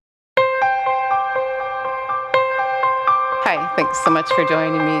Hi, thanks so much for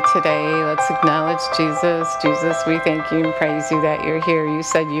joining me today. Let's acknowledge Jesus. Jesus, we thank you and praise you that you're here. You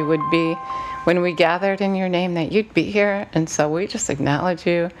said you would be when we gathered in your name, that you'd be here. And so we just acknowledge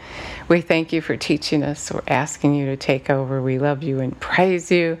you. We thank you for teaching us. We're asking you to take over. We love you and praise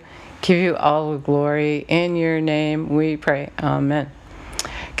you. Give you all the glory. In your name we pray. Amen.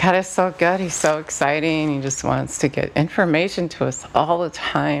 God is so good. He's so exciting. He just wants to get information to us all the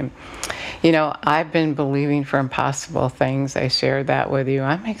time. You know, I've been believing for impossible things. I shared that with you.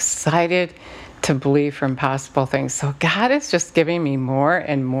 I'm excited to believe for impossible things. So God is just giving me more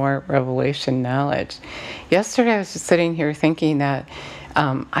and more revelation knowledge. Yesterday I was just sitting here thinking that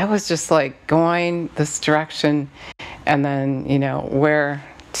I was just like going this direction and then, where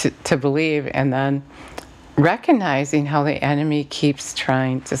to believe, and then recognizing how the enemy keeps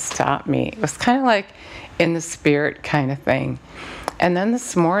trying to stop me. It was kind of like in the spirit kind of thing. And then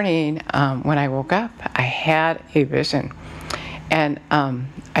this morning, when I woke up, I had a vision. And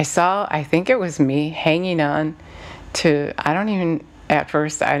I think it was me hanging on to, at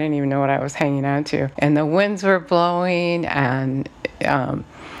first, I didn't even know what I was hanging on to. And the winds were blowing, and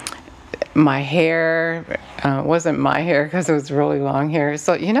my hair wasn't my hair because it was really long hair.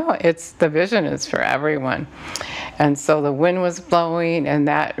 So, the vision is for everyone. And so the wind was blowing, and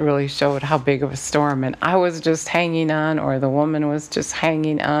that really showed how big of a storm. And I was just hanging on, or the woman was just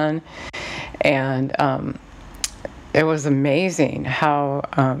hanging on. And it was amazing how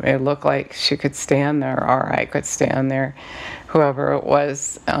it looked like she could stand there, or I could stand there, whoever it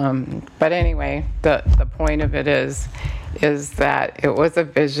was. But anyway, the point of it is that it was a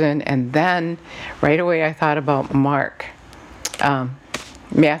vision. And then right away I thought about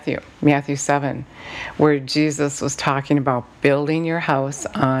Matthew 7, where Jesus was talking about building your house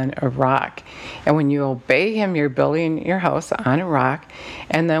on a rock. And when you obey him, you're building your house on a rock.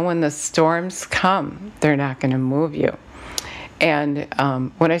 And then when the storms come, they're not going to move you. And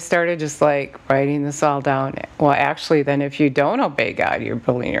when I started just like writing this all down, well, actually, then if you don't obey God, you're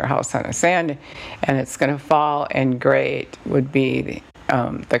building your house on a sand, and it's going to fall, and great would be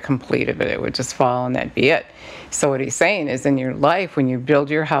the complete of it. It would just fall, and that'd be it. So what he's saying is, in your life, when you build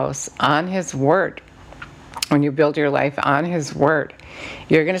your house on his word, when you build your life on his word,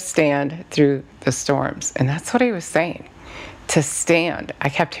 you're going to stand through the storms. And that's what he was saying. To stand. I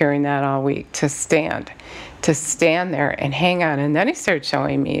kept hearing that all week. To stand there and hang on. And then he started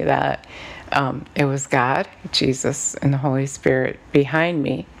showing me that it was God, Jesus, and the Holy Spirit behind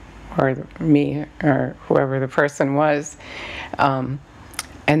me, or whoever the person was.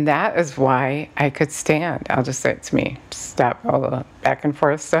 And that is why I could stand. I'll just say it's me. Stop all the back and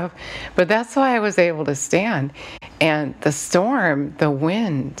forth stuff. But that's why I was able to stand. And the storm, the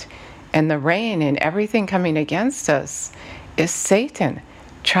wind, and the rain, and everything coming against us is Satan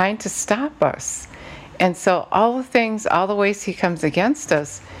trying to stop us. And so all the ways he comes against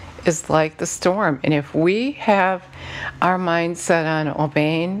us is like the storm. And if we have our mind set on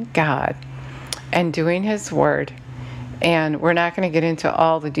obeying God and doing his word, and we're not going to get into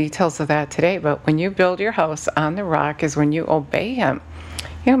all the details of that today, but when you build your house on the rock is when you obey him.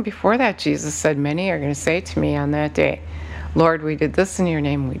 Before that, Jesus said, many are going to say to me on that day, Lord, we did this in your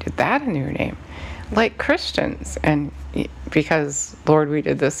name, we did that in your name. Like Christians. And because, Lord, we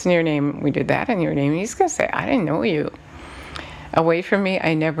did this in your name, we did that in your name, he's going to say, I didn't know you. Away from me,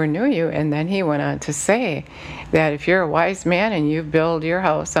 I never knew you. And then he went on to say that if you're a wise man and you build your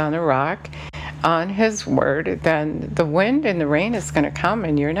house on a rock, on his word, then the wind and the rain is going to come,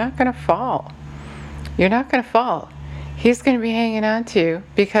 and you're not going to fall. You're not going to fall. He's going to be hanging on to you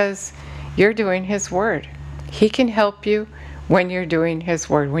because you're doing his word. He can help you when you're doing his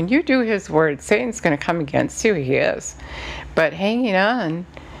word. When you do his word, Satan's going to come against you. He is. But hanging on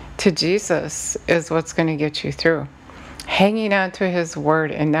to Jesus is what's going to get you through. Hanging on to his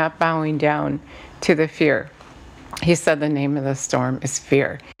word and not bowing down to the fear. He said the name of the storm is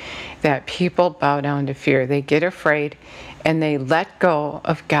fear. That people bow down to fear. They get afraid and they let go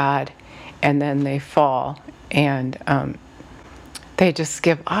of God, and then they fall, and they just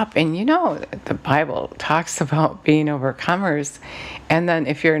give up. And the Bible talks about being overcomers, and then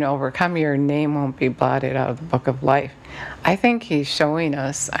if you're an overcomer, your name won't be blotted out of the book of life. I think he's showing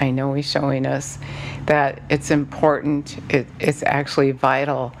us, I know he's showing us, that it's important, it's actually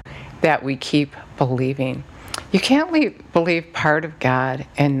vital that we keep believing. You can't believe part of God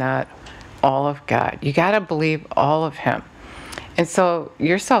and not all of God. You got to believe all of him. And so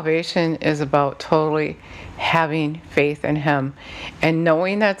your salvation is about totally having faith in him and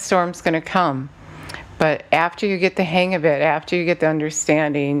knowing that storm's going to come. But after you get the hang of it, after you get the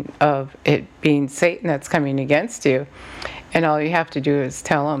understanding of it being Satan that's coming against you, and all you have to do is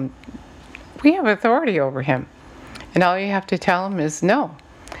tell him, we have authority over him. And all you have to tell him is, no,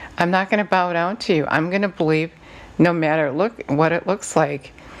 I'm not going to bow down to you. I'm going to believe no matter what it looks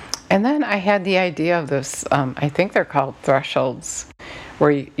like. And then I had the idea of this, I think they're called thresholds,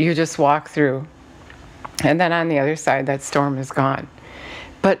 where you just walk through. And then on the other side, that storm is gone.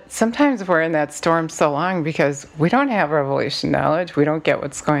 But sometimes we're in that storm so long because we don't have revelation knowledge. We don't get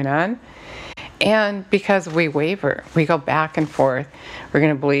what's going on. And because we waver, we go back and forth. We're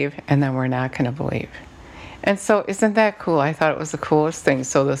going to believe, and then we're not going to believe. And so isn't that cool? I thought it was the coolest thing.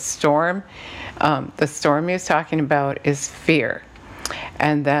 So the storm he was talking about is fear.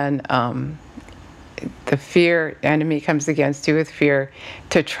 And then the enemy comes against you with fear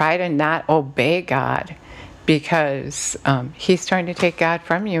to try to not obey God, because he's trying to take God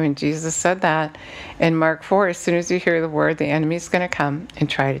from you. And Jesus said that in Mark 4, as soon as you hear the word, the enemy's going to come and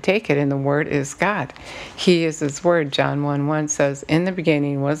try to take it. And the word is God. He is his word. John 1:1 says, in the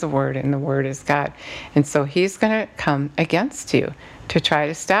beginning was the word, and the word is God. And so he's going to come against you to try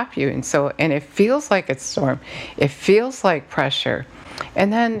to stop you. And it feels like it's storm. It feels like pressure.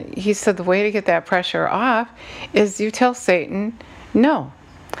 And then he said the way to get that pressure off is you tell Satan, no,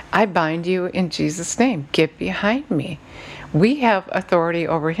 I bind you in Jesus' name. Get behind me. We have authority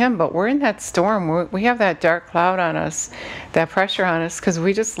over him, but we're in that storm. We have that dark cloud on us, that pressure on us, because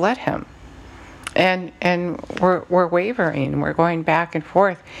we just let him. And we're wavering. We're going back and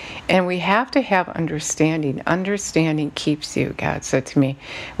forth. And we have to have understanding. Understanding keeps you, God said to me.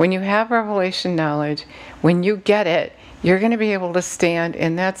 When you have revelation knowledge, when you get it, you're going to be able to stand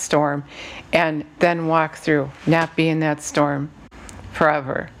in that storm and then walk through, not be in that storm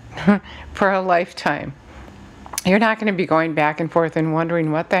forever, for a lifetime. You're not going to be going back and forth and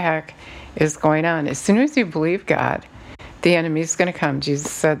wondering what the heck is going on. As soon as you believe God, the enemy's going to come.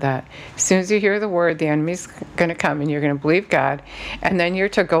 Jesus said that. As soon as you hear the word, the enemy's going to come, and you're going to believe God. And then you're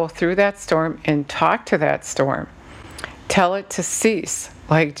to go through that storm and talk to that storm. Tell it to cease,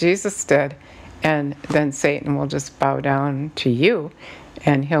 like Jesus did. And then Satan will just bow down to you,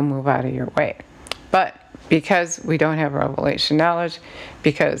 and he'll move out of your way. But because we don't have revelation knowledge,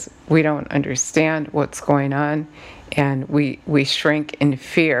 because we don't understand what's going on, and we shrink in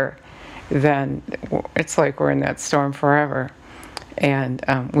fear, then it's like we're in that storm forever. And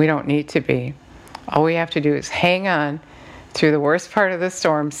we don't need to be. All we have to do is hang on through the worst part of the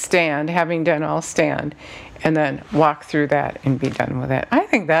storm, stand, having done all stand, and then walk through that and be done with it. I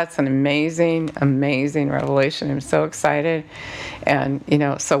think that's an amazing, amazing revelation. I'm so excited. And,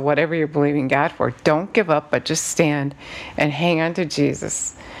 so whatever you're believing God for, don't give up, but just stand and hang on to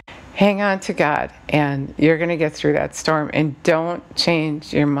Jesus. Hang on to God, and you're going to get through that storm. And don't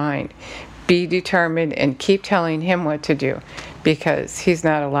change your mind. Be determined and keep telling him what to do, because he's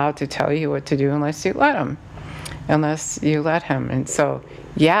not allowed to tell you what to do unless you let him. And so,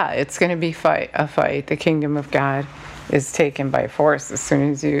 yeah, it's going to be a fight. The kingdom of God is taken by force as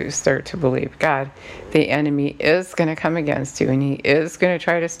soon as you start to believe God. The enemy is going to come against you, and he is going to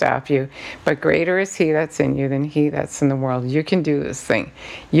try to stop you. But greater is he that's in you than he that's in the world. You can do this thing.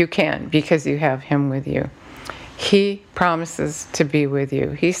 You can, because you have him with you. He promises to be with you.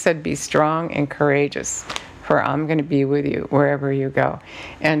 He said, be strong and courageous, for I'm going to be with you wherever you go.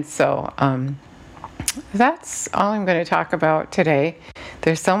 And so, that's all I'm going to talk about today.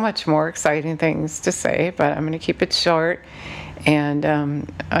 There's so much more exciting things to say, but I'm going to keep it short. And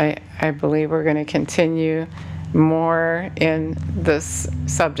I believe we're going to continue more in this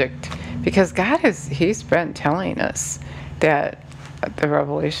subject, because he's been telling us that the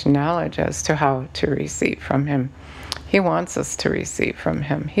revelation knowledge as to how to receive from him. He wants us to receive from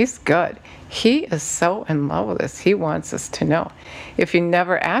him. He's good. He is so in love with us. He wants us to know. If you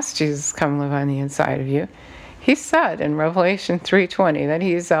never asked Jesus to come live on the inside of you, he said in Revelation 3:20 that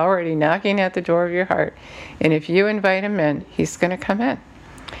he's already knocking at the door of your heart. And if you invite him in, he's going to come in.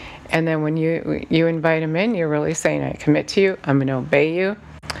 And then when you invite him in, you're really saying, I commit to you. I'm going to obey you.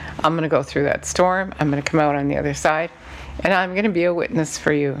 I'm going to go through that storm. I'm going to come out on the other side. And I'm going to be a witness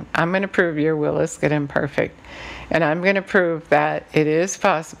for you. I'm going to prove your will is good and perfect. And I'm going to prove that it is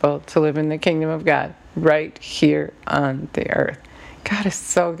possible to live in the kingdom of God right here on the earth. God is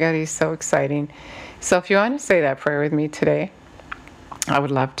so good. He's so exciting. So if you want to say that prayer with me today, I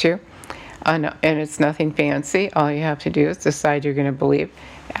would love to. And it's nothing fancy. All you have to do is decide you're going to believe.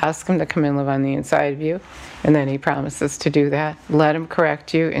 Ask him to come and live on the inside of you. And then he promises to do that. Let him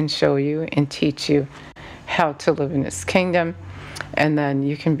correct you and show you and teach you how to live in his kingdom. And then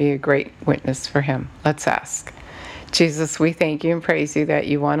you can be a great witness for him. Let's ask. Jesus, we thank you and praise you that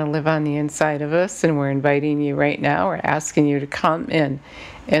you want to live on the inside of us, and we're inviting you right now. We're asking you to come in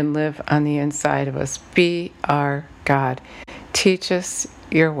and live on the inside of us. Be our God. Teach us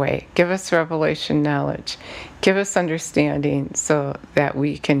your way. Give us revelation knowledge. Give us understanding so that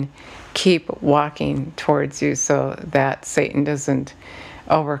we can keep walking towards you so that Satan doesn't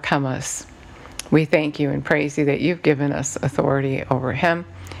overcome us. We thank you and praise you that you've given us authority over him,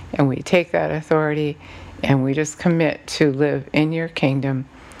 and we take that authority and we just commit to live in your kingdom,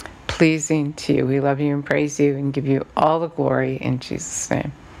 pleasing to you. We love you and praise you and give you all the glory in Jesus'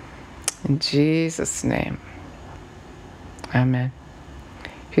 name. In Jesus' name. Amen.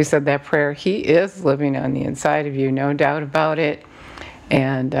 If you said that prayer, he is living on the inside of you, no doubt about it.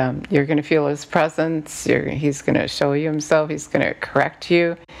 And you're going to feel his presence. He's going to show you himself. He's going to correct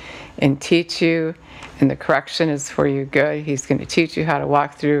you and teach you. And the correction is for your good. He's going to teach you how to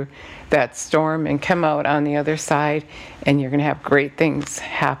walk through that storm and come out on the other side. And you're going to have great things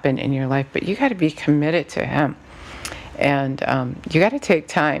happen in your life. But you got to be committed to him. And you got to take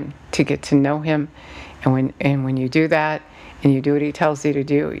time to get to know him. And when you do that, and you do what he tells you to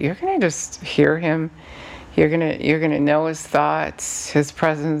do, you're going to just hear him. You're gonna know his thoughts. His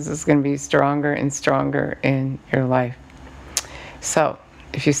presence is going to be stronger and stronger in your life. So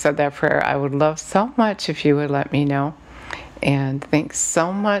if you said that prayer, I would love so much if you would let me know. And thanks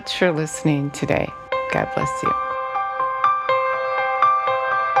so much for listening today. God bless you.